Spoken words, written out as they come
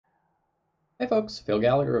Hey folks, Phil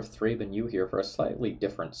Gallagher of ThrabenU here for a slightly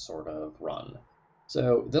different sort of run.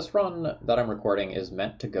 So this run that I'm recording is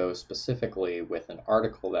meant to go specifically with an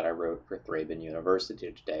article that I wrote for Thraben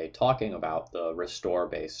University today talking about the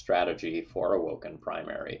restore-based strategy for Awoken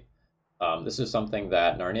Primary. This is something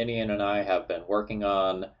that Narninian and I have been working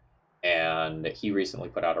on, and he recently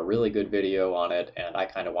put out a really good video on it, and I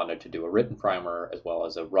kind of wanted to do a written primer as well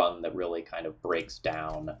as a run that really kind of breaks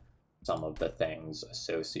down some of the things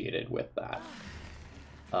associated with that.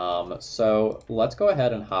 So let's go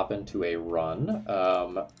ahead and hop into a run.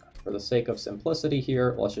 For the sake of simplicity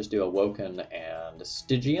here, let's just do Awoken and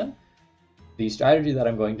Stygian. The strategy that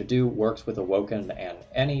I'm going to do works with Awoken and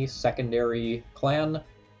any secondary clan.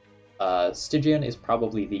 Stygian is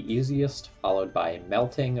probably the easiest, followed by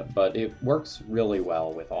Melting, but it works really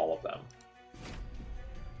well with all of them.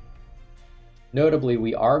 Notably,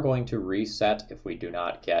 we are going to reset if we do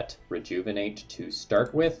not get Rejuvenate to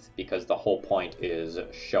start with, because the whole point is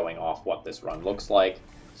showing off what this run looks like.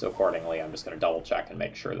 So accordingly, I'm just going to double check and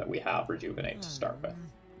make sure that we have Rejuvenate to start with.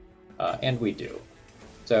 And we do.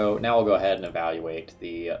 So now we'll go ahead and evaluate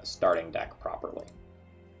the starting deck properly.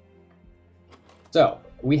 So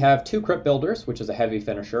we have two Crypt Builders, which is a heavy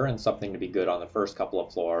finisher and something to be good on the first couple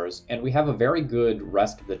of floors, and we have a very good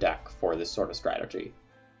rest of the deck for this sort of strategy.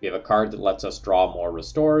 We have a card that lets us draw more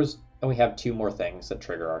restores, and we have two more things that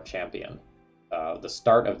trigger our champion. The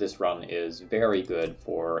start of this run is very good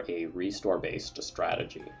for a restore-based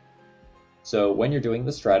strategy. So when you're doing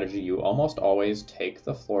the strategy, you almost always take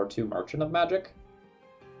the floor 2 Merchant of Magic.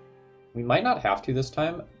 We might not have to this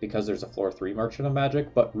time because there's a floor 3 Merchant of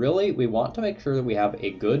Magic, but really we want to make sure that we have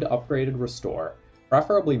a good upgraded restore,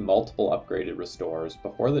 preferably multiple upgraded restores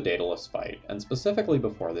before the Daedalus fight, and specifically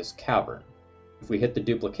before this cavern. If we hit the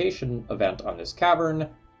duplication event on this cavern,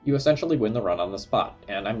 you essentially win the run on the spot,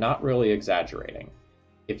 and I'm not really exaggerating.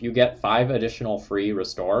 If you get 5 additional free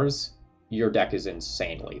restores, your deck is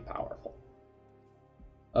insanely powerful.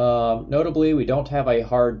 Notably, we don't have a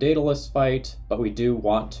hard Daedalus fight, but we do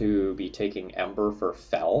want to be taking Ember for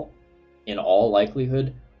Fel, in all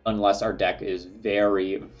likelihood, unless our deck is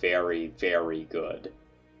very, very, very good,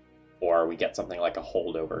 or we get something like a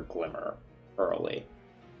Holdover Glimmer early.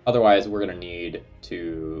 Otherwise, we're going to need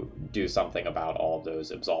to do something about all of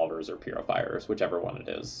those Absolvers or Purifiers, whichever one it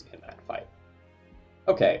is in that fight.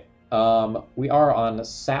 Okay, we are on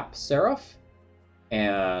Sap Seraph,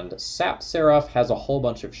 and Sap Seraph has a whole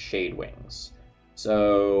bunch of Shade Wings.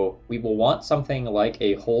 So we will want something like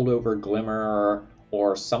a Holdover Glimmer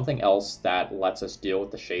or something else that lets us deal with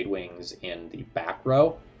the Shade Wings in the back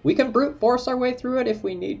row. We can brute force our way through it if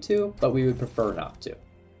we need to, but we would prefer not to.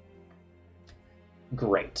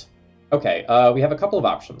 Great. Okay, we have a couple of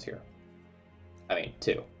options here. I mean,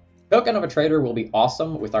 2. Token of a Traitor will be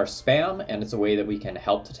awesome with our spam, and it's a way that we can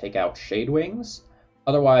help to take out Shade Wings.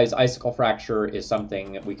 Otherwise, Icicle Fracture is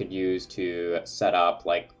something we could use to set up,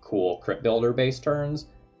 like, cool Crypt Builder base turns,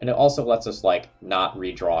 and it also lets us, like, not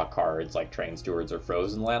redraw cards like Train Stewards or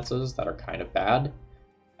Frozen Lances that are kind of bad.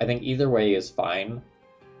 I think either way is fine.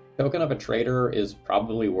 Token of a Traitor is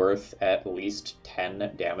probably worth at least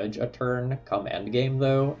 10 damage a turn come endgame,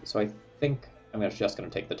 though, so I think I'm just going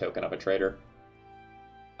to take the Token of a Traitor.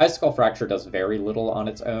 Icicle Fracture does very little on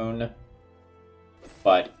its own,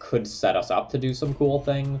 but could set us up to do some cool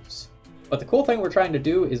things. But the cool thing we're trying to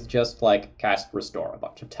do is just, like, cast Restore a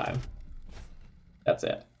bunch of time. That's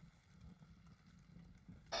it.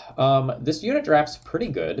 This unit draft's pretty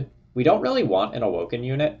good. We don't really want an Awoken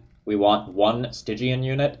unit. We want 1 Stygian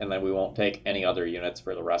unit, and then we won't take any other units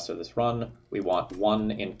for the rest of this run. We want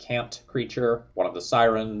 1 Incant creature, 1 of the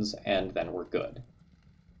Sirens, and then we're good.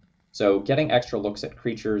 So getting extra looks at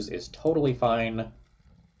creatures is totally fine,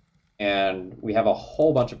 and we have a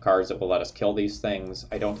whole bunch of cards that will let us kill these things.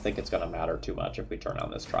 I don't think it's going to matter too much if we turn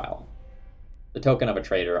on this trial. The Token of a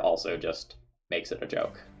Traitor also just makes it a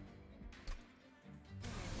joke.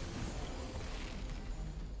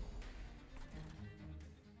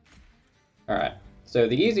 Alright, so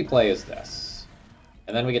the easy play is this.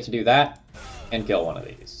 And then we get to do that and kill one of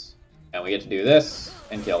these. And we get to do this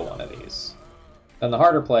and kill one of these. Then the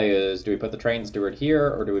harder play is, do we put the Train Steward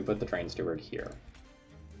here or do we put the Train Steward here?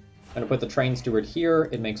 When I put the Train Steward here,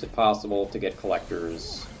 it makes it possible to get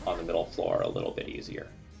collectors on the middle floor a little bit easier.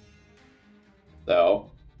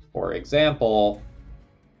 So, for example,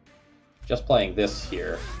 just playing this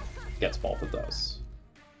here gets both of those.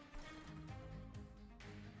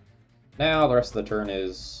 Now the rest of the turn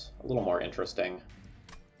is a little more interesting.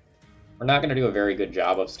 We're not going to do a very good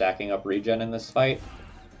job of stacking up regen in this fight,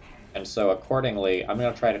 and so accordingly I'm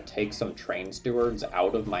going to try to take some Train Stewards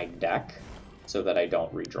out of my deck so that I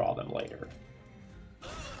don't redraw them later.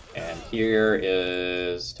 And here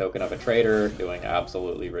is Token of a Traitor doing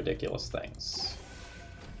absolutely ridiculous things.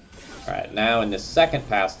 Alright, now in this second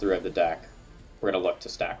pass-through of the deck, we're going to look to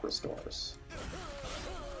stack Restores.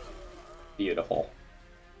 Beautiful.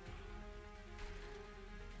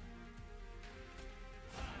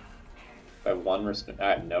 I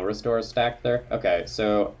have no Restores stacked there. Okay,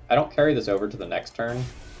 so I don't carry this over to the next turn,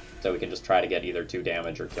 so we can just try to get either 2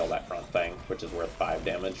 damage or kill that front thing, which is worth 5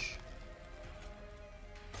 damage.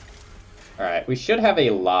 Alright, we should have a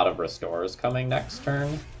lot of Restores coming next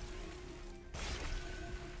turn,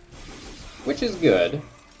 which is good.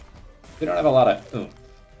 We don't have a lot of oomph.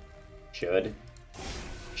 Should.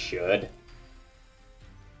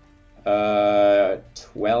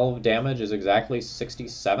 12 damage is exactly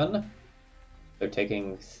 67. So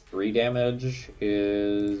taking 3 damage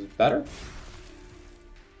is better.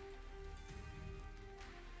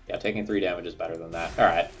 Yeah, taking 3 damage is better than that.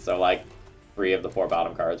 Alright, so like 3 of the 4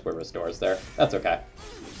 bottom cards were Restores there. That's okay.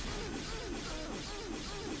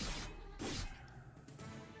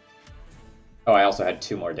 Oh, I also had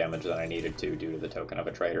 2 more damage than I needed to due to the Token of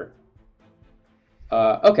a Traitor.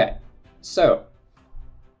 Okay, so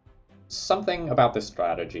something about this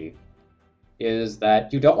strategy is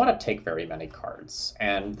that you don't want to take very many cards,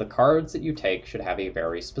 and the cards that you take should have a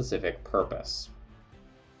very specific purpose.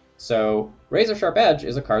 So, Razor Sharp Edge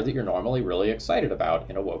is a card that you're normally really excited about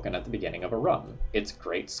in Awoken at the beginning of a run. It's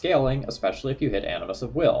great scaling, especially if you hit Animus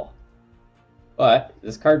of Will. But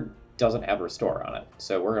this card doesn't have Restore on it,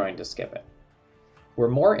 so we're going to skip it. We're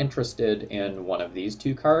more interested in one of these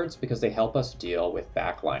 2 cards because they help us deal with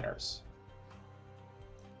backliners.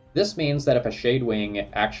 This means that if a Shade Wing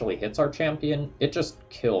actually hits our champion, it just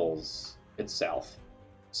kills itself.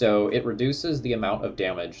 So it reduces the amount of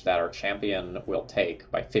damage that our champion will take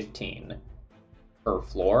by 15 per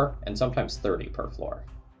floor, and sometimes 30 per floor.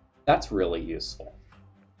 That's really useful.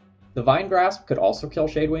 The Vine Grasp could also kill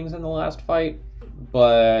Shade Wings in the last fight,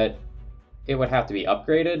 but it would have to be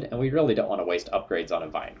upgraded, and we really don't want to waste upgrades on a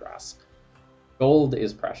Vine Grasp. Gold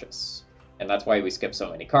is precious, and that's why we skip so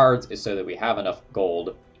many cards, is so that we have enough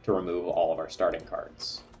gold to remove all of our starting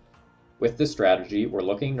cards. With this strategy, we're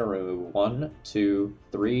looking to remove 1, 2,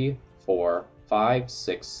 3, 4, 5,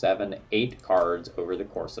 6, 7, 8 cards over the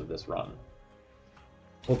course of this run.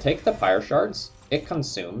 We'll take the Fire Shards. It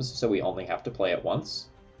consumes, so we only have to play it once.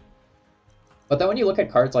 But then when you look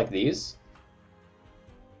at cards like these,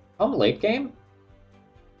 come late game,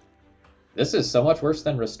 this is so much worse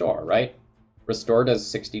than Restore, right? Restore does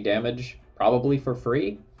 60 damage, probably for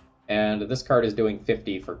free, and this card is doing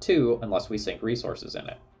 50 for 2 unless we sink resources in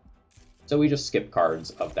it. So we just skip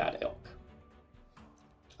cards of that ilk.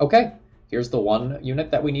 Okay, here's the 1 unit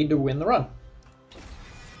that we need to win the run.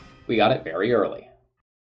 We got it very early.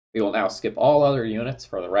 We will now skip all other units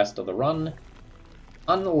for the rest of the run,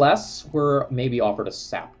 unless we're maybe offered a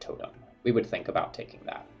Sap Totem. We would think about taking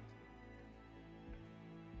that.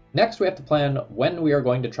 Next, we have to plan when we are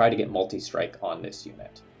going to try to get multi-strike on this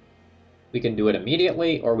unit. We can do it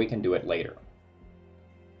immediately, or we can do it later.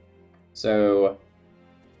 So,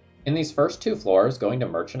 in these first 2 floors, going to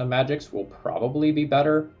Merchant of Magics will probably be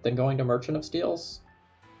better than going to Merchant of Steels.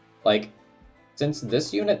 Like, since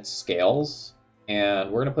this unit scales,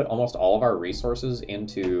 and we're going to put almost all of our resources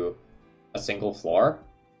into a single floor,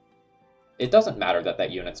 it doesn't matter that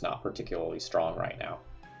that unit's not particularly strong right now.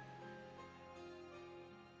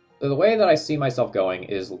 So the way that I see myself going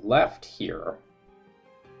is left here,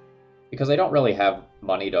 because I don't really have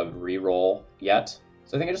money to re-roll yet.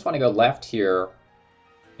 So I think I just want to go left here,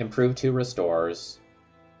 improve 2 Restores.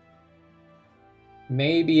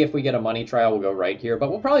 Maybe if we get a money trial, we'll go right here,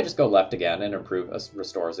 but we'll probably just go left again and improve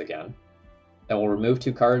Restores again. Then we'll remove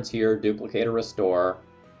 2 cards here, duplicate a Restore.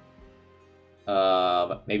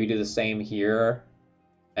 Maybe do the same here.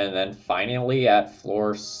 And then finally at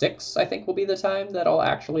floor 6, I think will be the time that I'll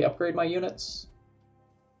actually upgrade my units.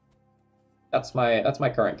 That's my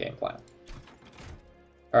current game plan.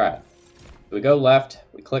 Alright. We go left,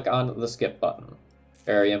 we click on the skip button.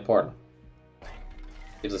 Very important.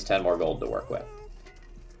 Gives us 10 more gold to work with.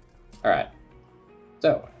 Alright.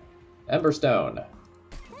 So, Emberstone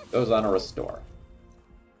goes on a Restore.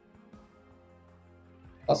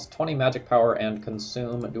 Plus 20 magic power and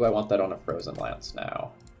consume. Do I want that on a Frozen Lance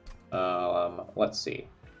now? Let's see.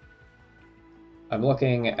 I'm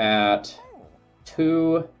looking at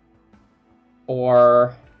 2,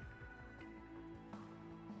 4...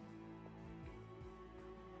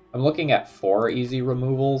 I'm looking at 4 easy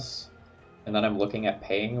removals, and then I'm looking at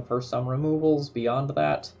paying for some removals beyond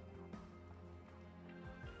that.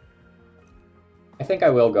 I think I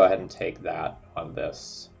will go ahead and take that on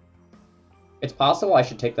this. It's possible I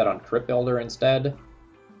should take that on Crypt Builder instead,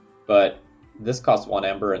 but this costs 1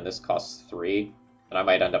 ember and this costs 3, and I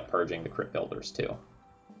might end up purging the crypt builders too.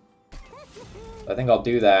 I think I'll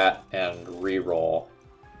do that and re-roll.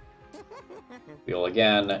 Wheel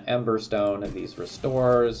again, Emberstone, these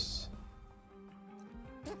restores.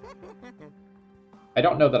 I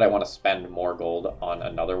don't know that I want to spend more gold on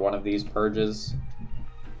another one of these purges.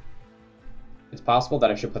 It's possible that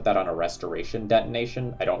I should put that on a restoration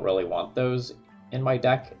detonation. I don't really want those in my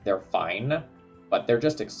deck. They're fine, but they're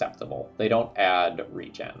just acceptable. They don't add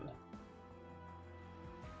regen.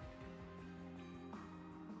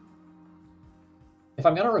 If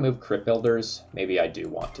I'm going to remove crypt builders, maybe I do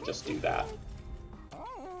want to just do that.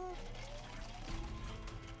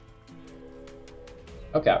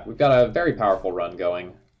 Okay, we've got a very powerful run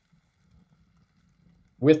going.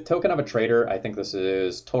 With Token of a Traitor, I think this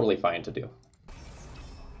is totally fine to do.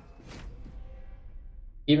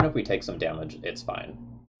 Even if we take some damage, it's fine.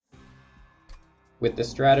 With this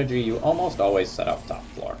strategy, you almost always set up top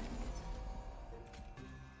floor.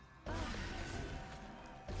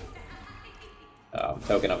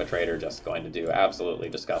 Token of a Traitor just going to do absolutely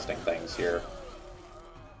disgusting things here.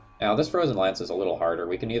 Now, this Frozen Lance is a little harder.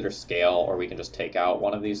 We can either scale or we can just take out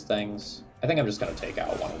one of these things. I think I'm just going to take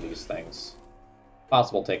out one of these things.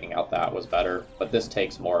 Possible taking out that was better, but this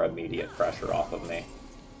takes more immediate pressure off of me.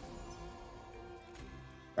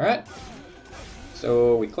 Alright,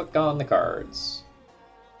 so we click on the cards.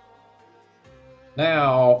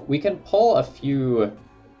 Now, we can pull a few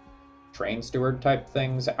Train Steward type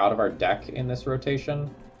things out of our deck in this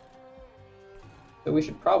rotation, so we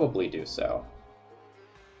should probably do so.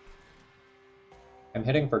 I'm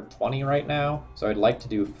hitting for 20 right now, so I'd like to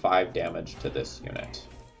do 5 damage to this unit.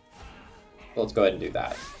 So let's go ahead and do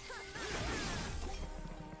that.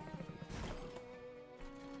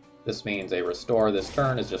 This means a restore this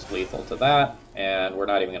turn is just lethal to that, and we're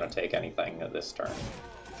not even going to take anything this turn,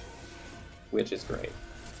 which is great.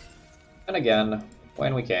 And again,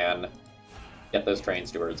 when we can, get those Train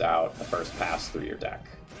Stewards out the first pass through your deck.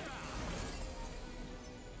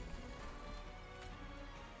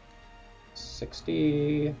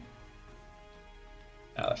 $60.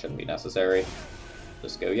 No, that shouldn't be necessary.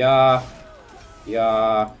 Just go yeah,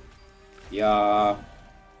 yeah, yeah,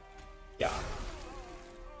 yeah.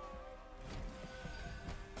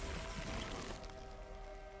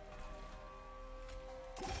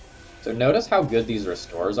 So notice how good these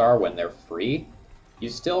restores are when they're free. You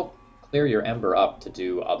still clear your Ember up to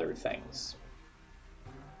do other things.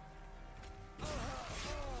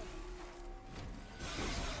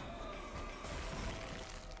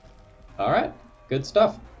 Alright, good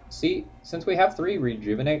stuff. See, since we have 3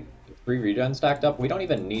 regen stacked up, we don't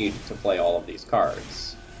even need to play all of these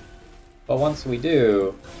cards. But once we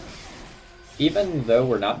do, even though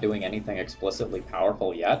we're not doing anything explicitly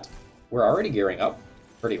powerful yet, we're already gearing up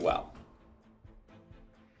pretty well.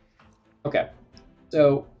 Okay,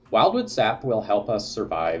 so Wildwood Sap will help us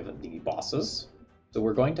survive the bosses. So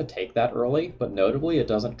we're going to take that early, but notably it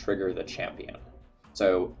doesn't trigger the champion.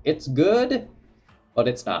 So it's good, but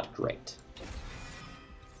it's not great.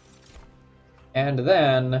 And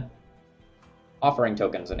then Offering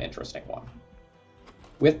Token's an interesting one.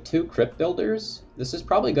 With 2 Crypt Builders, this is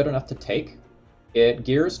probably good enough to take. It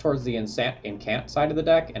gears towards the Incant side of the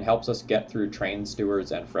deck and helps us get through Train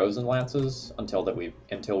Stewards and Frozen Lances until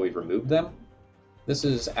we've removed them. This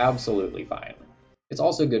is absolutely fine. It's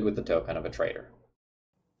also good with the Token of a Traitor.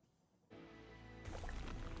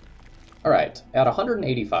 Alright, at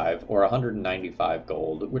 185 or 195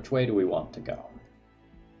 gold, which way do we want to go?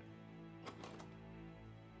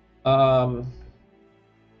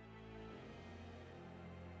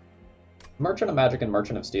 Merchant of Magic and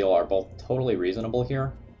Merchant of Steel are both totally reasonable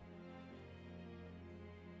here.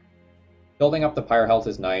 Building up the Pyre health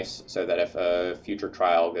is nice, so that if a future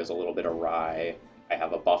trial goes a little bit awry, I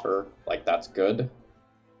have a buffer. Like, that's good.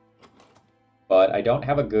 But I don't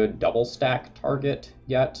have a good double stack target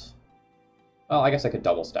yet. Well, I guess I could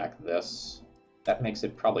double stack this. That makes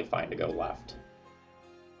it probably fine to go left.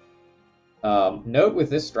 Note with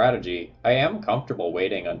this strategy, I am comfortable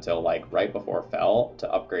waiting until like right before Fell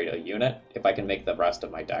to upgrade a unit if I can make the rest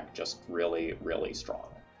of my deck just really, really strong.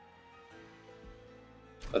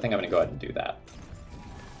 So I think I'm going to go ahead and do that.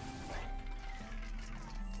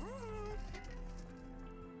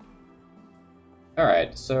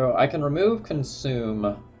 Alright, so I can remove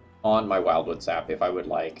Consume on my Wildwood Sap if I would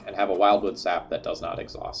like, and have a Wildwood Sap that does not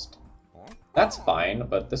exhaust. That's fine,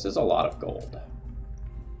 but this is a lot of gold.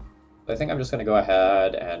 I think I'm just going to go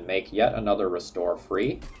ahead and make yet another Restore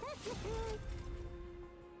free.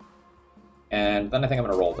 And then I think I'm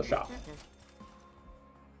going to roll the shop.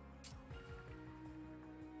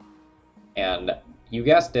 And you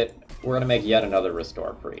guessed it, we're going to make yet another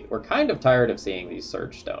restore free. We're kind of tired of seeing these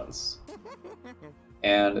Surge Stones.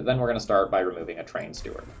 And then we're going to start by removing a Train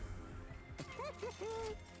Steward.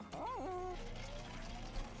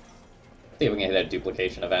 See if we can hit a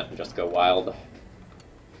duplication event and just go wild.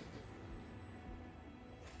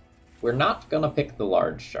 We're not going to pick the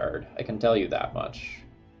large shard, I can tell you that much.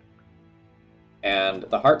 And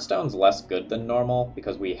the Heartstone's less good than normal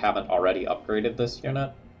because we haven't already upgraded this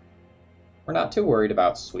unit. We're not too worried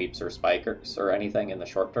about sweeps or spikers or anything in the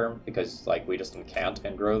short term because like we just incant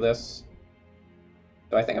and grow this.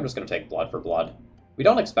 So I think I'm just going to take blood for blood. We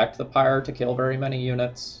don't expect the Pyre to kill very many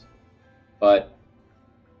units, but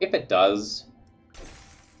if it does,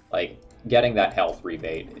 like, getting that health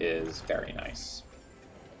rebate is very nice.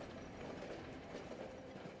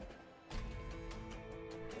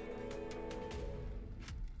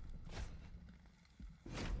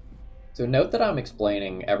 So note that I'm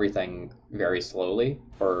explaining everything very slowly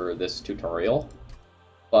for this tutorial,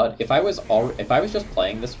 but if I was just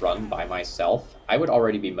playing this run by myself, I would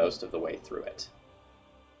already be most of the way through it.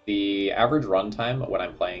 The average runtime when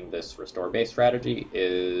I'm playing this restore-based strategy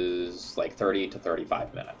is like 30 to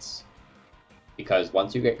 35 minutes. Because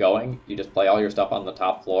once you get going, you just play all your stuff on the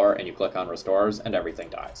top floor and you click on restores and everything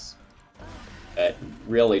dies. It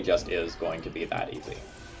really just is going to be that easy.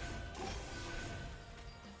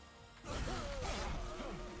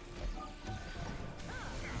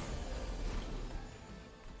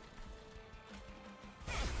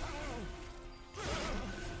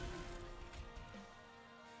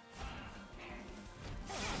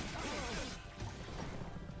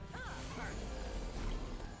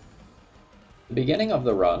 The beginning of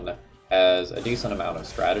the run has a decent amount of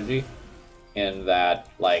strategy in that,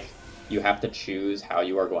 like, you have to choose how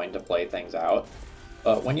you are going to play things out.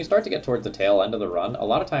 But when you start to get towards the tail end of the run, a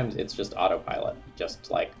lot of times it's just autopilot. Just,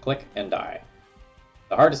 like, click and die.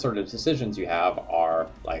 The hardest sort of decisions you have are,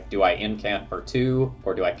 like, do I incant for 2,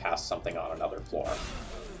 or do I cast something on another floor?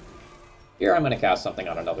 Here I'm going to cast something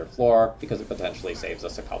on another floor, because it potentially saves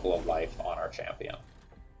us a couple of life on our champion.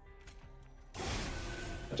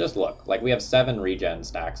 But just look, like, we have 7 regen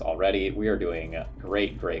stacks already. We are doing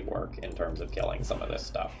great, great work in terms of killing some of this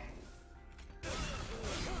stuff.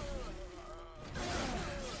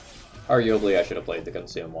 Arguably, I should have played the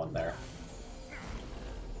consume one there.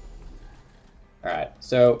 Alright,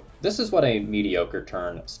 so this is what a mediocre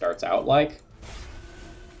turn starts out like.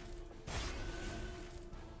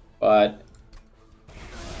 But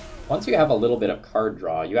once you have a little bit of card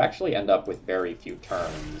draw, you actually end up with very few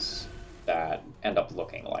turns that end up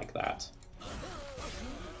looking like that.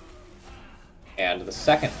 And the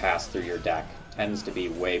second pass through your deck tends to be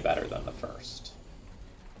way better than the first.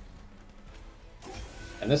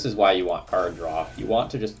 And this is why you want card draw. You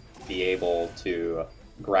want to just be able to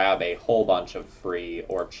grab a whole bunch of free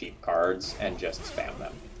or cheap cards and just spam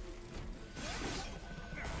them.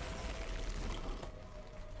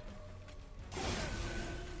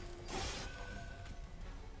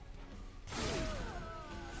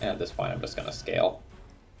 And at this point, I'm just going to scale.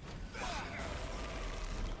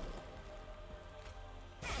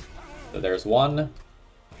 So there's 1,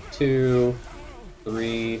 2,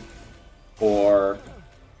 3, 4,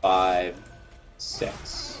 5,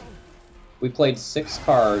 6. We played 6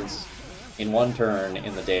 cards in one turn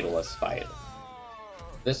in the Daedalus fight.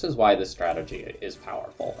 This is why this strategy is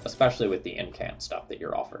powerful, especially with the incant stuff that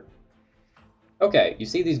you're offered. Okay, you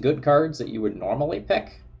see these good cards that you would normally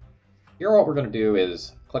pick? Here what we're going to do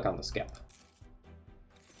is click on the skip.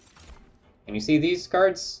 And you see these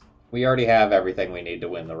cards? We already have everything we need to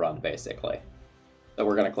win the run, basically. So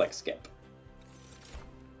we're going to click skip.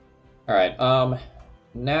 Alright,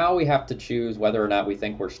 now we have to choose whether or not we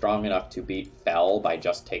think we're strong enough to beat Fell by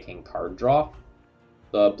just taking card draw.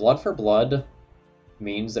 The blood for blood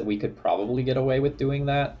means that we could probably get away with doing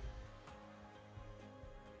that.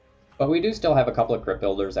 But we do still have a couple of crypt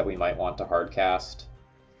builders that we might want to hardcast.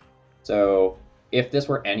 So if this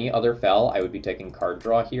were any other Fell, I would be taking card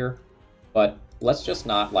draw here. But let's just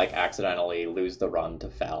not, like, accidentally lose the run to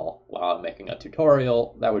Fell while I'm making a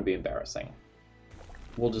tutorial. That would be embarrassing.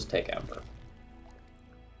 We'll just take Ember.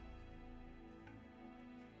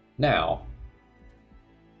 Now,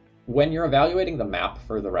 when you're evaluating the map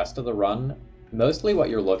for the rest of the run, mostly what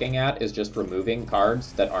you're looking at is just removing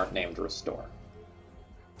cards that aren't named Restore.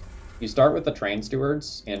 You start with the Train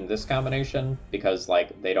Stewards in this combination because,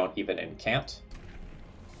 like, they don't even incant.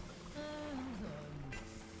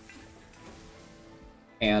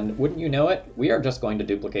 And wouldn't you know it, we are just going to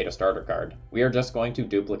duplicate a starter card. We are just going to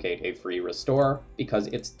duplicate a free Restore because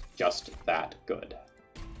it's just that good.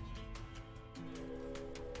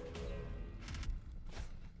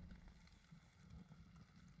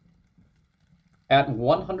 At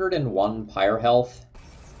 101 pyre health,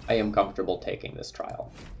 I am comfortable taking this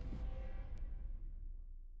trial.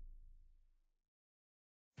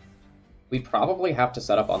 We probably have to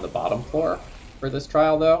set up on the bottom floor for this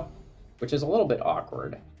trial, though, which is a little bit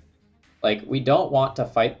awkward. Like, we don't want to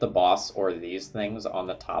fight the boss or these things on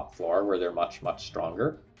the top floor where they're much, much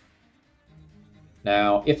stronger.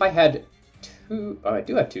 Now, if I had two... Oh, I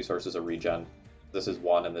do have two sources of regen. This is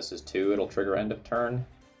 1 and this is 2. It'll trigger end of turn.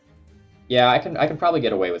 Yeah, I can probably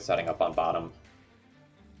get away with setting up on bottom.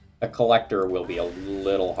 A collector will be a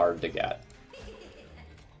little hard to get.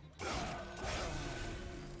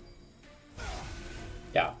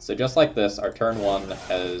 Yeah, so just like this, our turn 1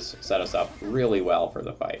 has set us up really well for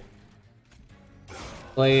the fight.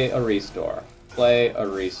 Play a restore. Play a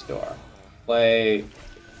restore. Play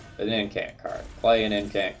an incant card. Play an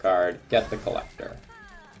incant card. Get the collector.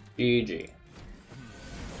 GG.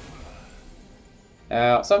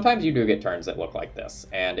 Now, sometimes you do get turns that look like this,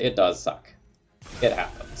 and it does suck. It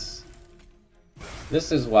happens.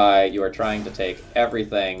 This is why you are trying to take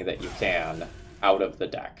everything that you can out of the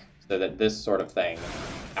deck, so that this sort of thing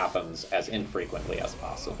happens as infrequently as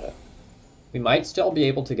possible. We might still be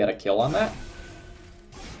able to get a kill on that,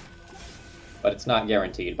 but it's not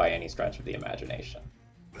guaranteed by any stretch of the imagination.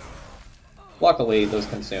 Luckily, those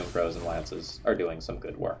consumed frozen lances are doing some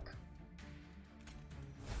good work.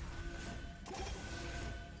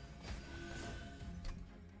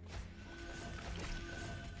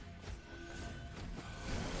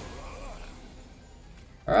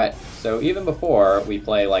 Alright, so even before we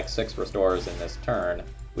play like 6 restores in this turn,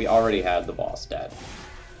 we already had the boss dead.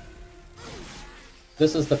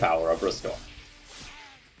 This is the power of restore.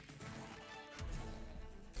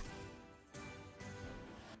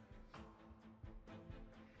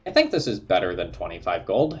 I think this is better than 25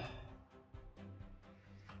 gold.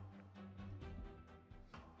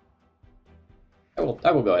 I will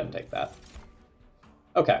go ahead and take that.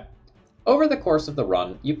 Okay. Over the course of the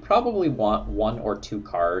run, you probably want 1 or 2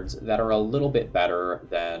 cards that are a little bit better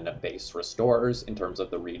than base restores in terms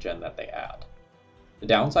of the regen that they add. The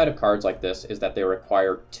downside of cards like this is that they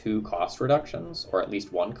require 2 cost reductions, or at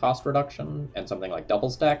least 1 cost reduction, and something like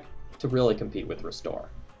double stack, to really compete with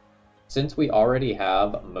restore. Since we already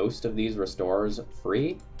have most of these restores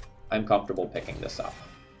free, I'm comfortable picking this up.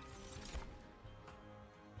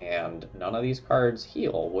 And none of these cards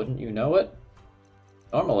heal, wouldn't you know it?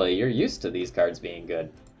 Normally, you're used to these cards being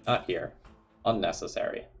good. Not here.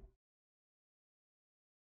 Unnecessary.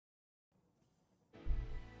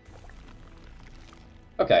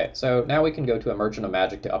 Okay, so now we can go to a Merchant of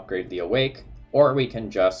Magic to upgrade the Awake, or we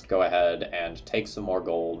can just go ahead and take some more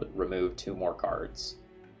gold, remove 2 more cards.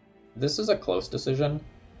 This is a close decision,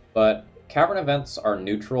 but Cavern events are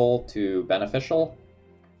neutral to beneficial,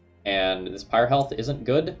 and this Pyre health isn't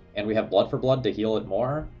good, and we have Blood for Blood to heal it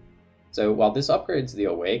more. So while this upgrades the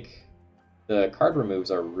Awake, the card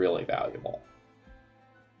removes are really valuable.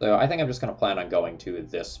 So I think I'm just going to plan on going to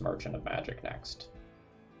this Merchant of Magic next.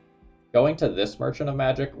 Going to this Merchant of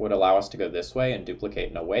Magic would allow us to go this way and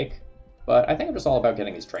duplicate an Awake, but I think I'm just all about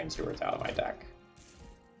getting these Train Stewards out of my deck.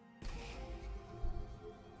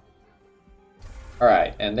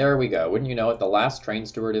 Alright, and there we go. Wouldn't you know it, the last Train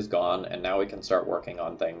Steward is gone, and now we can start working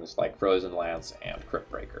on things like Frozen Lance and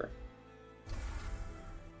Crypt Breaker.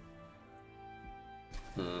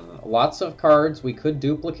 Lots of cards we could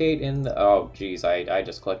duplicate in the... Oh, geez, I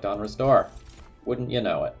just clicked on Restore. Wouldn't you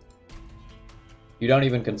know it. You don't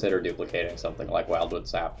even consider duplicating something like Wildwood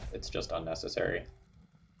Sap. It's just unnecessary.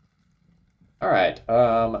 Alright,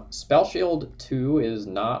 Spell Shield 2 is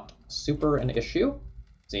not super an issue,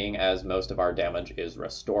 seeing as most of our damage is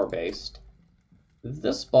Restore-based.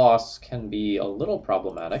 This boss can be a little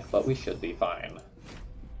problematic, but we should be fine.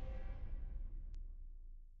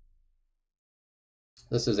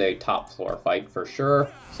 This is a top floor fight for sure,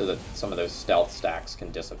 so that some of those stealth stacks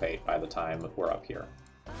can dissipate by the time we're up here.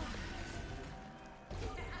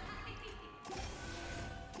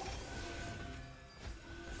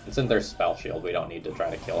 And since there's Spell Shield, we don't need to try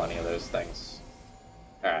to kill any of those things.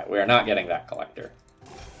 Alright, we are not getting that collector.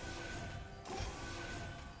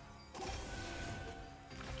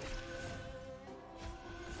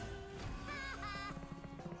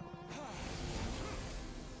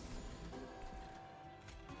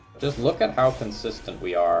 Just look at how consistent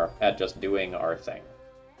we are at just doing our thing.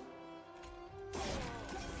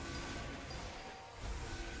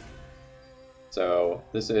 So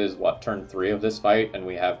this is, what, turn 3 of this fight, and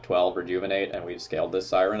we have 12 Rejuvenate, and we've scaled this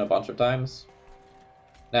Siren a bunch of times.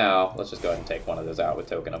 Now, let's just go ahead and take one of those out with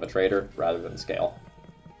Token of a Traitor, rather than scale.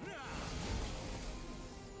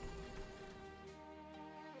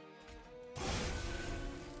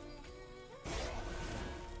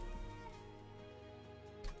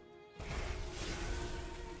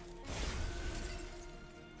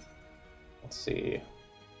 see.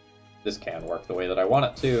 This can work the way that I want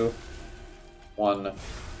it to. 1,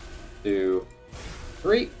 2,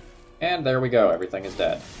 3, and there we go. Everything is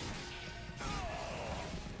dead.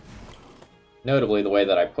 Notably, the way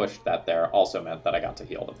that I pushed that there also meant that I got to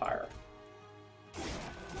heal the pyre.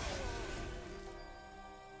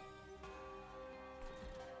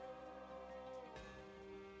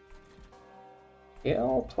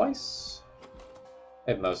 Scale twice?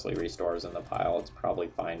 I have mostly restores in the pile. It's probably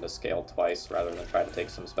fine to scale twice rather than try to take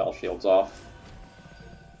some spell shields off.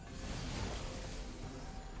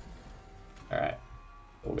 Alright.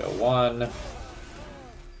 We'll go 1,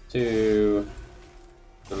 2,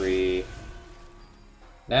 3.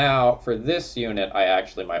 Now, for this unit, I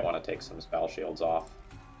actually might want to take some spell shields off.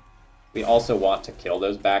 We also want to kill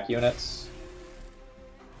those back units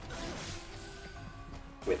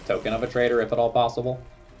with Token of a Traitor, if at all possible.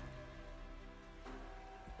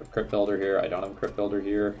 Crypt Builder here. I don't have a Crypt Builder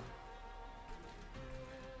here.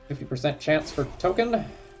 50% chance for Token.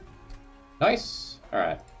 Nice.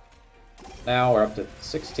 Alright. Now we're up to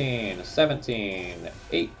 16, 17,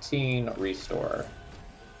 18 restore.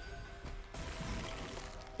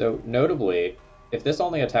 So, notably, if this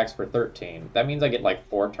only attacks for 13, that means I get like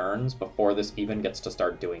 4 turns before this even gets to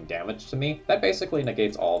start doing damage to me. That basically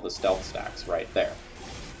negates all the stealth stacks right there.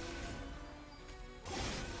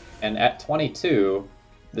 And at 22,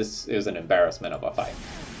 this is an embarrassment of a fight.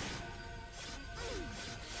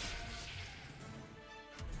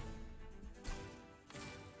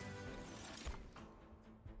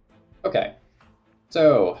 Okay,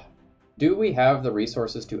 so do we have the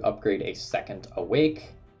resources to upgrade a second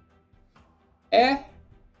Awake?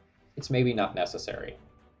 It's maybe not necessary.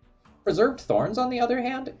 Preserved Thorns, on the other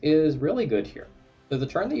hand, is really good here. So the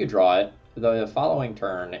turn that you draw it, the following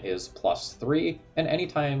turn is +3, and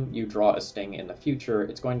anytime you draw a sting in the future,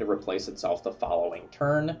 it's going to replace itself the following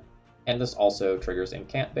turn, and this also triggers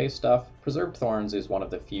incant-based stuff. Preserved Thorns is one of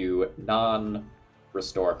the few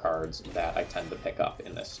non-restore cards that I tend to pick up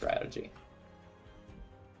in this strategy.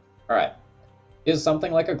 Alright. Is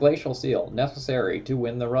something like a Glacial Seal necessary to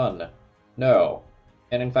win the run? No.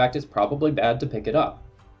 And in fact, it's probably bad to pick it up.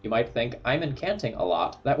 You might think, I'm incanting a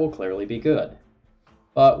lot, that will clearly be good.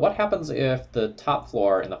 But what happens if the top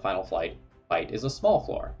floor in the final fight is a small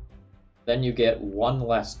floor? Then you get 1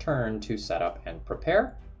 less turn to set up and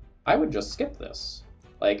prepare? I would just skip this.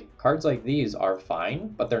 Like, cards like these are fine,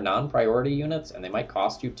 but they're non-priority units and they might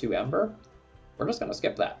cost you 2 Ember. We're just going to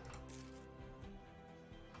skip that.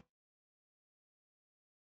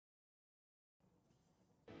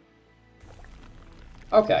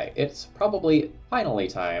 Okay, it's probably finally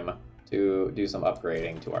time to do some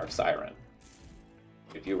upgrading to our Siren.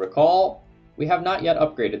 If you recall, we have not yet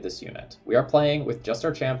upgraded this unit. We are playing with just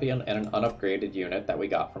our champion and an unupgraded unit that we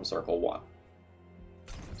got from Circle 1.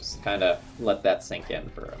 Just kind of let that sink in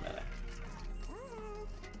for a minute.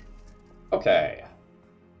 Okay.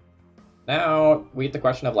 Now, we get the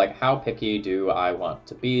question of, like, how picky do I want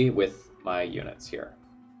to be with my units here?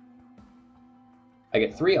 I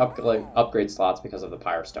get 3 upgrade slots because of the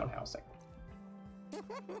Pyrestone housing.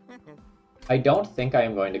 I don't think I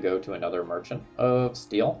am going to go to another Merchant of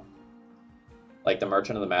Steel. Like, the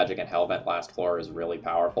Merchant of the Magic and Hellvent last floor is really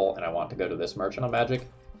powerful, and I want to go to this Merchant of Magic.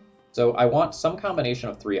 So I want some combination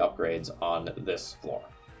of 3 upgrades on this floor.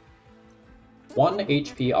 1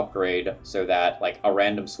 HP upgrade so that, like, a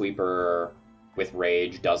random sweeper with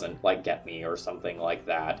Rage doesn't, like, get me or something like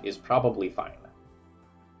that is probably fine.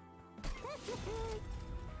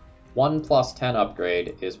 1 + 10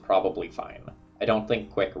 upgrade is probably fine. I don't think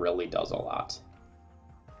Quick really does a lot.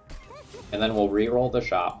 And then we'll reroll the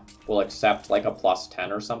shop. We'll accept like a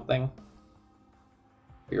 +10 or something.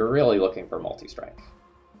 You're really looking for multi-strike.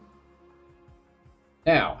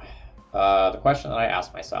 Now, the question that I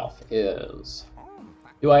ask myself is,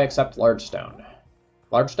 do I accept Large Stone?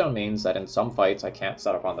 Large Stone means that in some fights I can't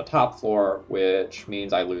set up on the top floor, which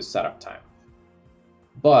means I lose setup time.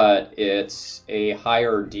 But it's a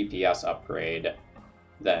higher DPS upgrade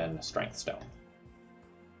than Strength Stone.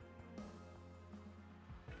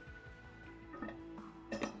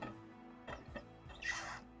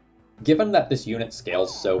 Given that this unit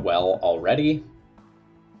scales so well already,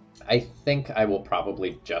 I think I will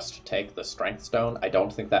probably just take the Strength Stone. I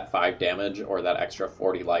don't think that 5 damage or that extra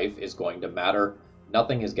 40 life is going to matter.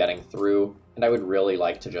 Nothing is getting through, and I would really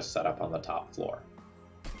like to just set up on the top floor.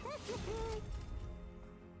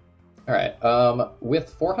 Alright, with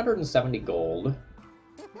 470 gold,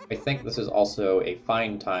 I think this is also a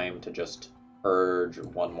fine time to just purge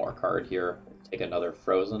 1 more card here. Take another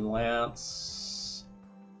Frozen Lance,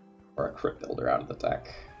 or a Crypt Builder out of the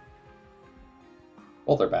deck.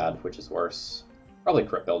 Both are bad, which is worse. Probably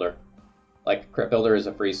Crypt Builder. Like, Crypt Builder is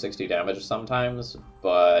a free 60 damage sometimes,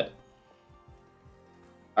 but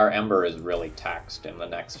our Ember is really taxed in the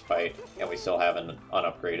next fight, and we still have an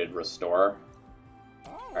unupgraded Restore.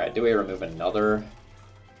 Alright, do we remove another?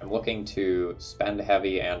 I'm looking to spend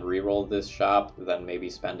heavy and reroll this shop, then maybe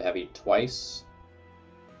spend heavy twice.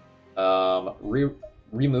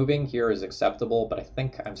 Removing here is acceptable, but I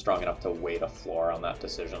think I'm strong enough to wait a floor on that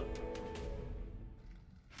decision.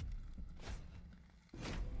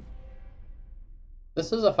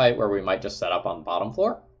 This is a fight where we might just set up on bottom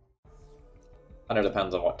floor. And it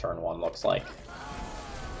depends on what turn 1 looks like.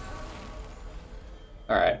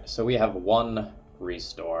 Alright, so we have 1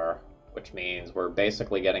 restore, which means we're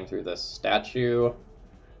basically getting through this statue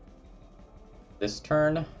this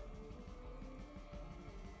turn.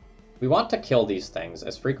 We want to kill these things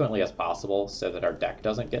as frequently as possible so that our deck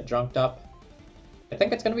doesn't get junked up. I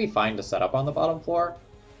think it's going to be fine to set up on the bottom floor.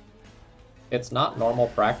 It's not normal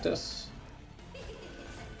practice,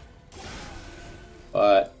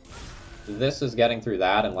 but this is getting through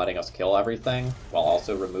that and letting us kill everything while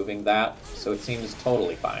also removing that, so it seems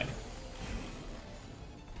totally fine.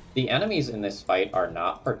 The enemies in this fight are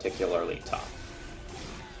not particularly tough.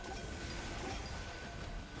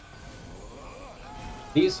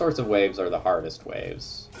 These sorts of waves are the hardest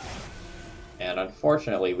waves. And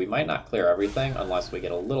unfortunately, we might not clear everything unless we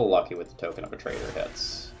get a little lucky with the Token of a Traitor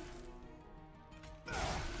hits.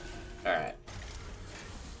 Alright.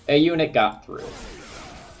 A unit got through.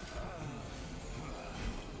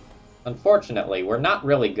 Unfortunately, we're not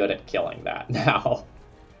really good at killing that now.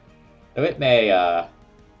 So it may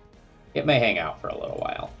hang out for a little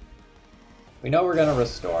while. We know we're going to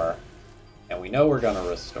restore, and we know we're going to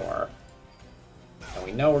restore, and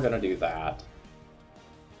we know we're going to do that.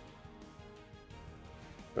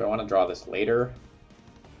 Do I want to draw this later?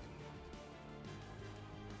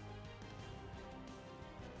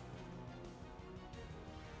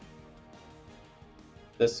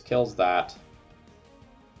 This kills that.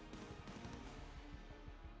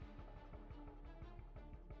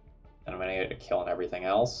 And I'm going to get to kill and everything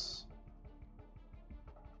else.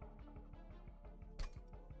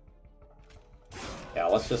 Yeah,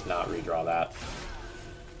 let's just not redraw that.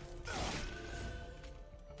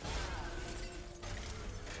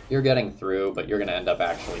 You're getting through, but you're going to end up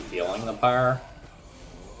actually healing the pyre.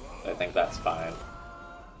 I think that's fine.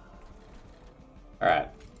 Alright.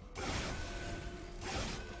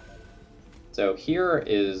 So here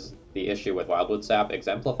is the issue with Wildwood Sap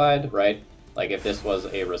exemplified, right? Like, if this was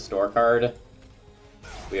a restore card,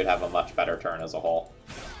 we would have a much better turn as a whole.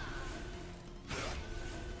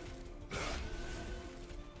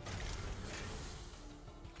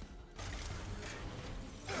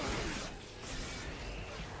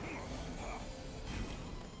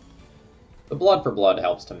 The blood for blood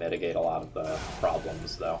helps to mitigate a lot of the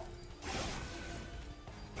problems, though.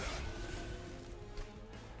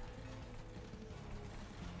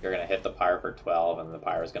 You're going to hit the pyre for 12, and the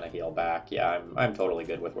pyre is going to heal back. Yeah, I'm totally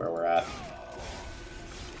good with where we're at.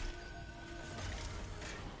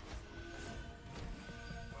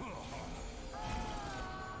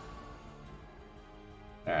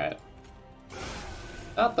 Alright.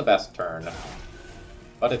 Not the best turn,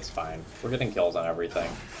 but it's fine. We're getting kills on everything.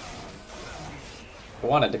 I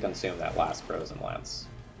wanted to consume that last Frozen Lance.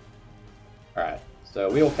 Alright, so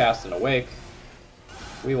we will cast an Awake.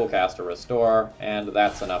 We will cast a Restore, and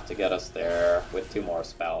that's enough to get us there with 2 more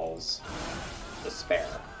spells to spare.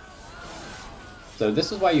 So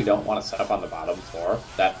this is why you don't want to set up on the bottom floor.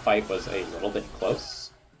 That fight was a little bit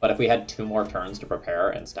close, but if we had 2 more turns to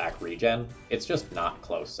prepare and stack regen, it's just not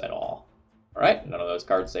close at all. Alright, none of those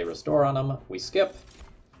cards say Restore on them. We skip,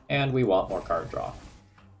 and we want more card draw.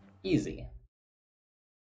 Easy.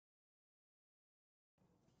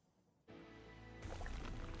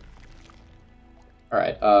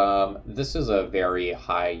 Alright, this is a very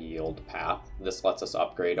high yield path. This lets us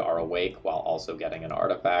upgrade our Awake while also getting an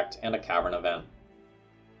artifact and a Cavern event.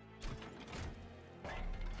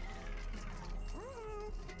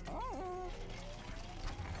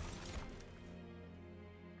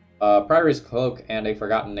 Priory's Cloak and a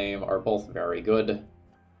Forgotten Name are both very good.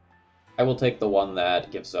 I will take the one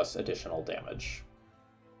that gives us additional damage.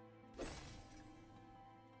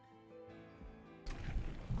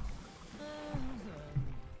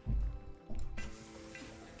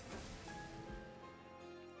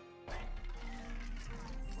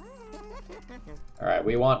 Alright,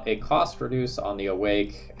 we want a cost reduce on the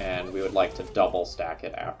Awake, and we would like to double stack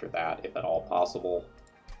it after that, if at all possible.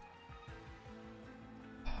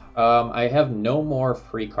 I have no more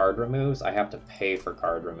free card removes. I have to pay for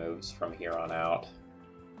card removes from here on out.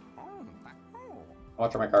 How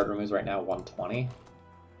much are my card removes right now? 120?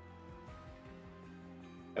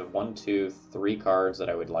 I have 1, 2, 3 cards that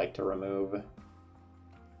I would like to remove.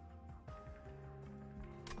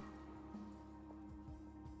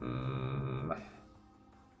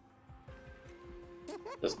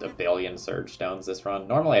 Just a billion Surge Stones this run.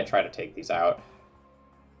 Normally I try to take these out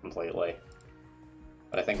completely,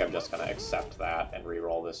 but I think I'm just going to accept that and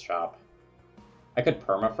re-roll this shop. I could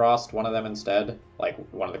Permafrost one of them instead, like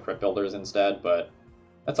one of the Crypt Builders instead, but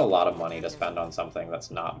that's a lot of money to spend on something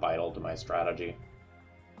that's not vital to my strategy.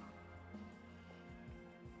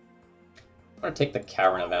 I'm going to take the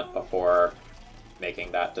Cavern event before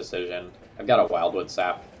making that decision. I've got a Wildwood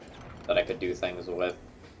Sap that I could do things with.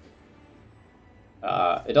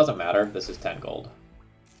 It doesn't matter, this is 10 gold.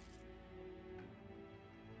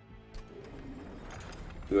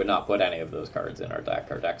 We would not put any of those cards in our deck.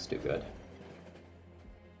 Our deck's too good.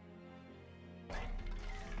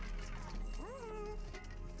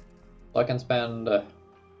 So I can spend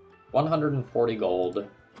 140 gold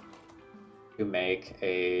to make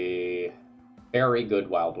a very good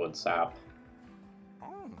Wildwood Sap.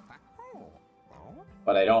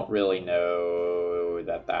 But I don't really know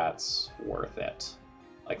that that's worth it.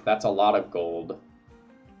 Like, that's a lot of gold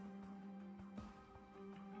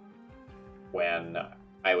when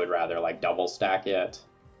I would rather, like, double stack it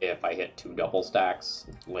if I hit 2 double stacks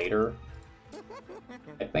later.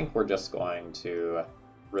 I think we're just going to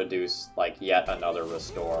reduce, like, yet another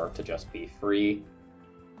restore to just be free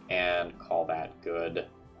and call that good.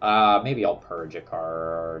 Maybe I'll purge a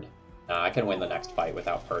card. Nah, I can win the next fight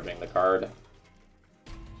without purging the card.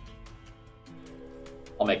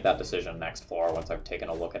 I'll make that decision next floor once I've taken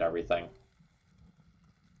a look at everything.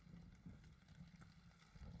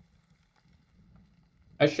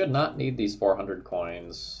 I should not need these 400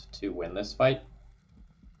 coins to win this fight.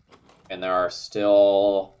 And there are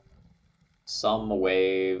still some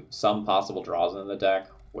possible draws in the deck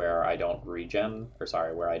where I don't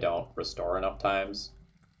where I don't restore enough times.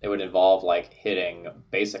 It would involve, like, hitting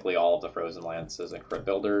basically all of the Frozen Lances and Crypt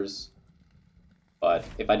Builders. But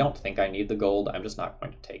if I don't think I need the gold, I'm just not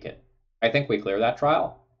going to take it. I think we clear that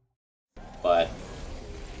trial. But,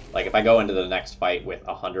 like, if I go into the next fight with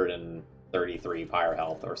 133 Pyre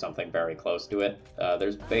health or something very close to it,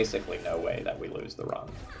 there's basically no way that we lose the run.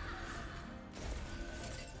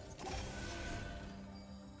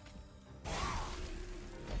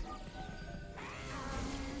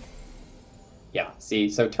 Yeah,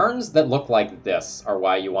 see, so turns that look like this are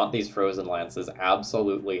why you want these Frozen Lances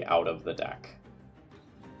absolutely out of the deck.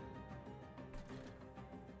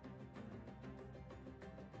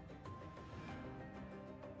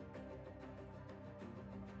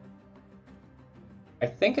 I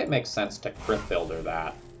think it makes sense to Crypt Builder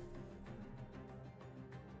that.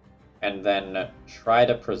 And then try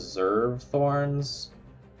to preserve Thorns.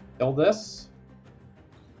 Kill this.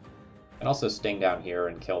 And also Sting down here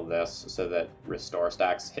and kill this so that Restore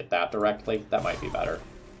stacks hit that directly. That might be better.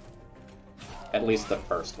 At least the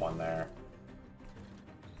first one there.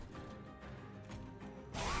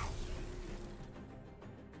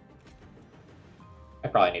 I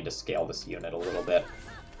probably need to scale this unit a little bit.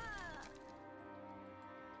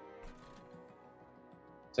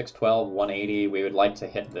 612, 180, we would like to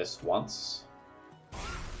hit this once.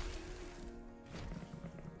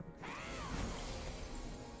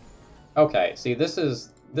 Okay, see, this is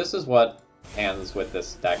what hands with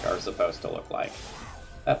this deck are supposed to look like.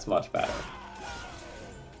 That's much better.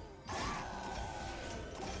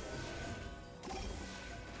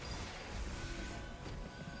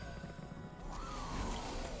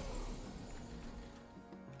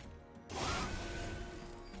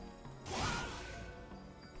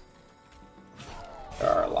 There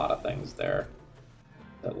are a lot of things there.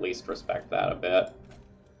 At least respect that a bit.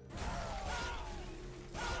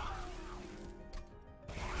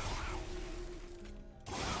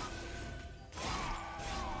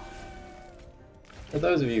 For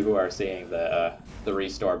those of you who are seeing the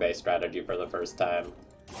restore-based strategy for the first time,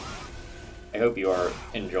 I hope you are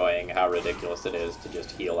enjoying how ridiculous it is to just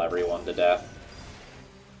heal everyone to death.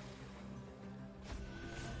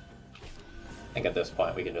 I think at this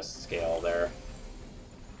point we can just scale there.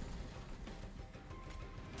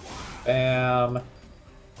 Bam,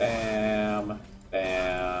 bam,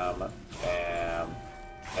 bam, bam,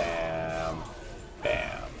 bam,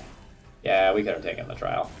 bam. Yeah, we could have taken the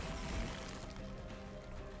trial.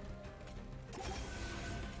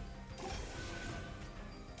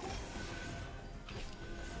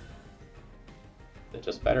 Is it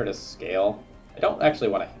just better to scale? I don't actually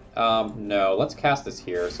want to... no, let's cast this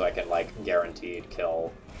here so I can, like, guaranteed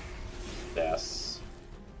kill this.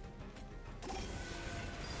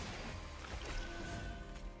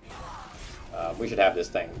 We should have this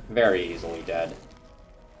thing very easily dead.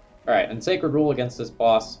 Alright, and Sacred Rule against this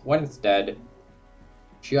boss, when it's dead,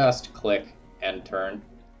 just click end turn.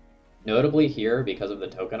 Notably here, because of the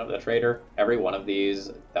token of the traitor, every one of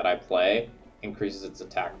these that I play increases its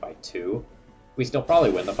attack by 2. We still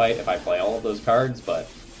probably win the fight if I play all of those cards, but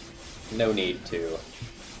no need to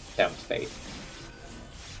tempt fate.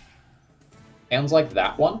 Hands like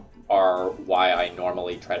that one are why I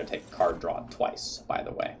normally try to take card draw twice, by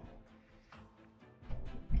the way.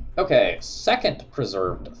 Okay, second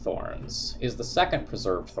Preserved Thorns. Is the second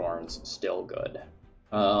Preserved Thorns still good?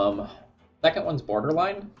 Second one's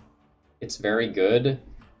borderline. It's very good,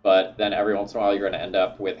 but then every once in a while you're going to end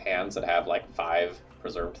up with hands that have like 5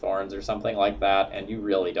 Preserved Thorns or something like that, and you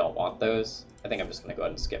really don't want those. I think I'm just going to go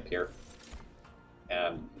ahead and skip here.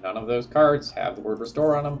 And none of those cards have the word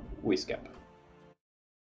Restore on them. We skip.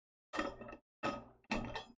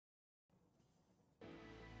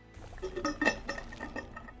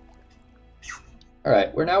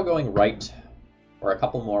 Alright, we're now going right for a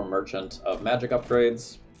couple more Merchant of Magic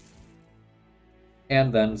upgrades,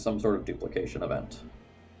 and then some sort of duplication event.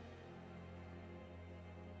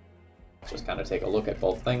 Just kind of take a look at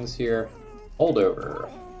both things here. Holdover.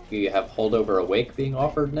 We have Holdover Awake being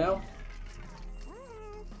offered now.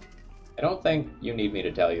 I don't think you need me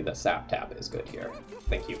to tell you that Sap Tap is good here. I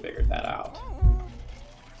think you figured that out.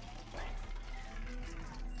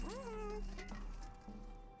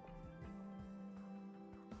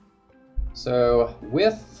 So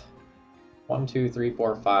with 1, 2, 3,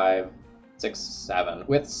 4, 5, 6, 7.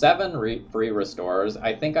 With 7 free restores,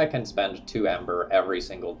 I think I can spend 2 Ember every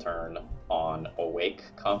single turn on Awake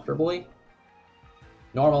comfortably.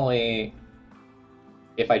 Normally,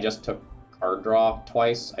 if I just took card draw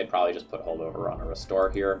twice, I'd probably just put Holdover on a Restore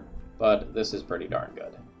here, but this is pretty darn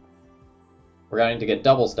good. We're going to get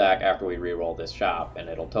double stack after we reroll this shop, and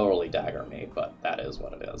it'll totally dagger me, but that is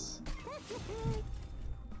what it is.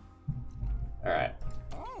 Alright.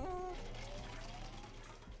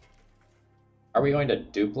 Are we going to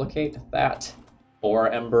duplicate that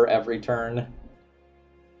 4 Ember every turn?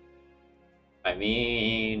 I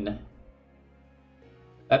mean,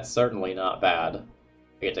 that's certainly not bad.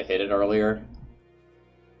 I get to hit it earlier.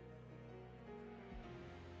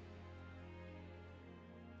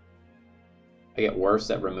 I get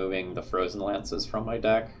worse at removing the Frozen Lances from my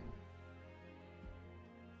deck.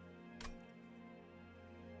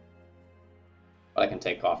 But I can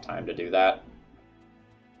take off time to do that.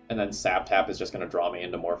 And then Sap Tap is just going to draw me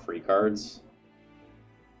into more free cards.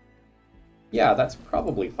 Yeah, that's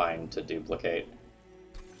probably fine to duplicate.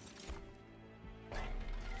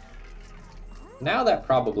 Now that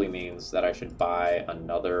probably means that I should buy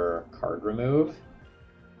another card remove.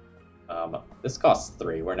 This costs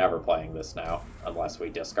 3. We're never playing this now, unless we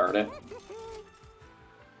discard it.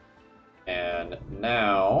 And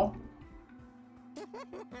now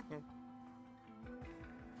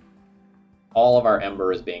all of our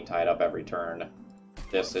Ember is being tied up every turn.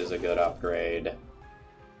 This is a good upgrade.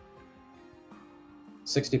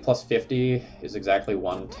 60 plus 50 is exactly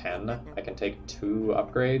 110. I can take 2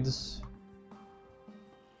 upgrades.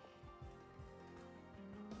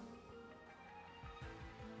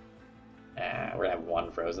 We're gonna have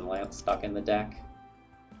 1 Frozen Lance stuck in the deck.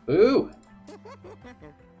 Boo!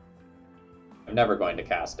 I'm never going to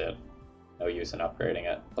cast it. No use in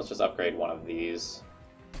upgrading it. Let's just upgrade one of these.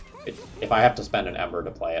 If I have to spend an Ember to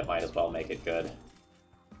play it, might as well make it good.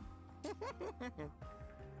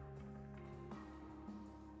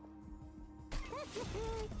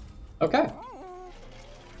 Okay.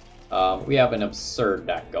 We have an absurd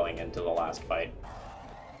deck going into the last fight.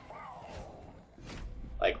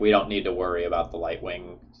 Like, we don't need to worry about the Light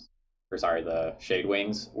Wings, or sorry, the Shade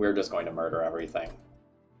Wings. We're just going to murder everything.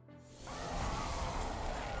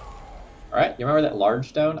 Alright, you remember that large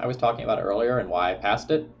stone I was talking about earlier and why I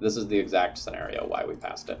passed it? This is the exact scenario why we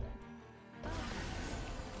passed it.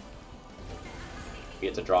 We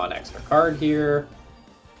get to draw an extra card here.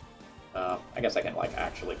 I guess I can, like,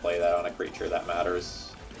 actually play that on a creature that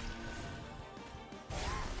matters.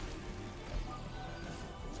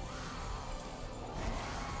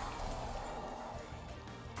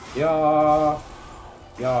 Yeah,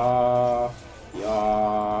 yeah,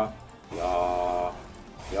 yeah, yeah,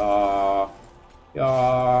 yeah,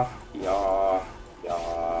 yeah, yeah,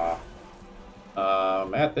 yeah.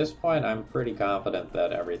 At this point, I'm pretty confident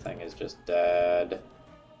that everything is just dead.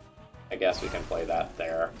 I guess we can play that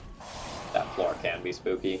there. That floor can be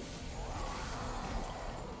spooky.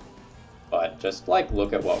 But just, like,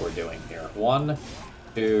 look at what we're doing here. 1,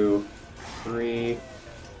 2, 3,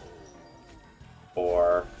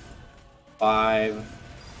 4, 5.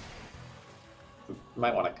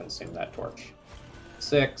 Might want to consume that torch.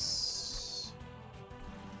 6,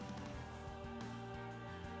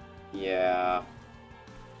 Yeah.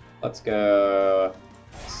 Let's go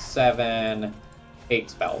 7, 8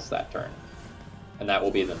 spells that turn. And that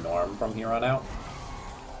will be the norm from here on out.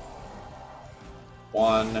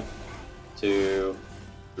 1, 2,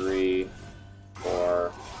 3,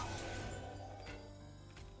 4,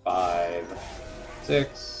 5,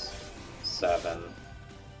 6, 7,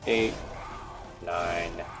 8,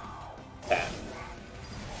 9, 10.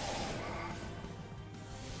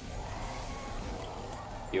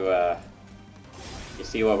 You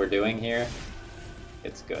see what we're doing here?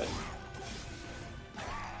 It's good.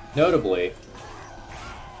 Notably,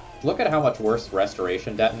 look at how much worse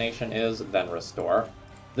Restoration Detonation is than Restore.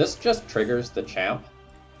 This just triggers the champ,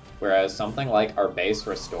 whereas something like our base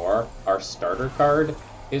Restore, our starter card,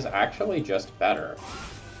 is actually just better.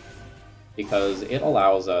 Because it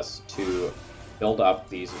allows us to build up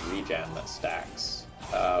these regen stacks,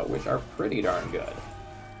 which are pretty darn good.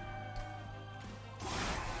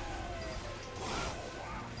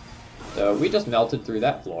 So we just melted through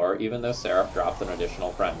that floor, even though Seraph dropped an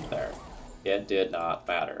additional friend there. It did not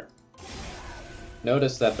matter.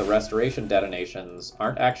 Notice that the Restoration Detonations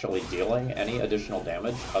aren't actually dealing any additional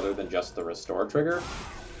damage other than just the Restore trigger,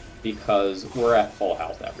 because we're at full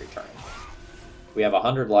health every turn. We have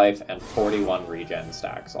 100 life and 41 regen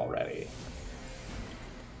stacks already.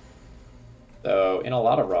 So in a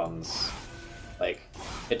lot of runs, like,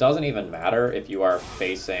 it doesn't even matter if you are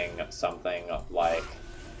facing something like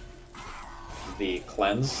the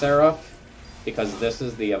Cleanse Seraph, because this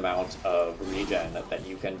is the amount of regen that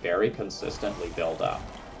you can very consistently build up.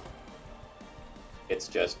 It's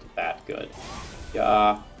just that good.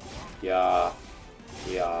 Yeah, yeah,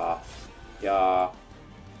 yeah, yeah,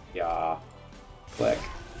 yeah. Click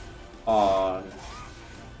on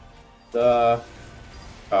the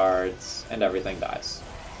cards, and everything dies.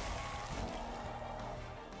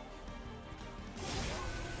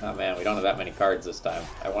 Oh man, we don't have that many cards this time.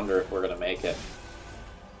 I wonder if we're gonna make it.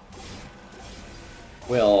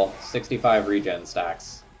 Will 65 regen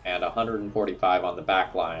stacks and 145 on the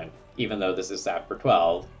back line, even though this is sat for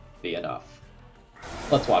 12, be enough?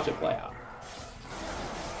 Let's watch it play out.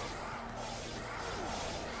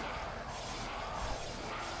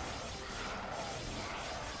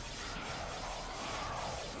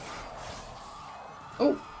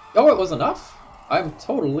 Oh, it was enough? I'm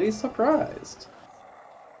totally surprised.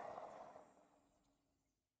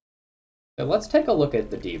 So let's take a look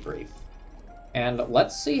at the debrief. And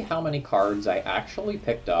let's see how many cards I actually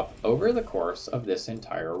picked up over the course of this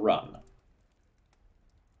entire run.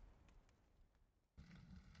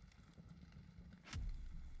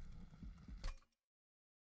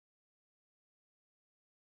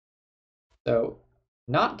 So,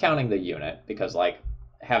 not counting the unit, because, like,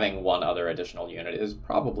 having one other additional unit is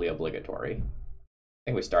probably obligatory. I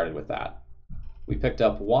think we started with that. We picked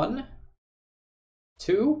up 1,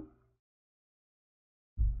 2,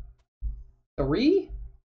 3,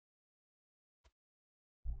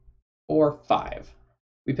 4, 5.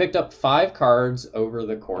 We picked up 5 cards over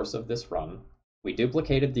the course of this run. We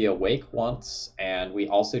duplicated the Awake once, and we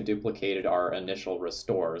also duplicated our initial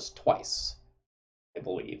Restores twice, I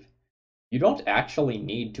believe. You don't actually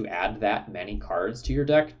need to add that many cards to your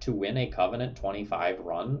deck to win a Covenant 25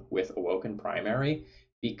 run with Awoken Primary,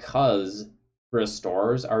 because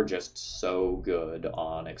Restores are just so good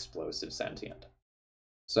on Explosive Sentient.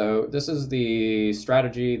 So this is the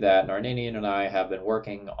strategy that Narnanian and I have been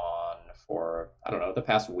working on for, I don't know, the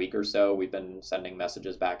past week or so. We've been sending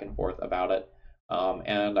messages back and forth about it.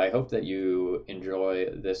 And I hope that you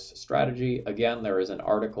enjoy this strategy. Again, there is an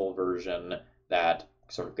article version that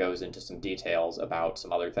sort of goes into some details about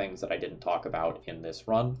some other things that I didn't talk about in this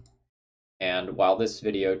run. And while this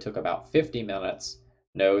video took about 50 minutes,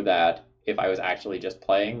 know that if I was actually just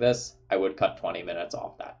playing this, I would cut 20 minutes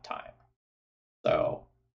off that time. So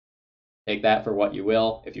take that for what you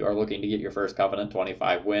will. If you are looking to get your first Covenant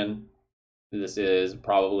 25 win, this is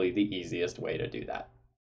probably the easiest way to do that.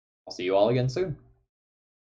 I'll see you all again soon.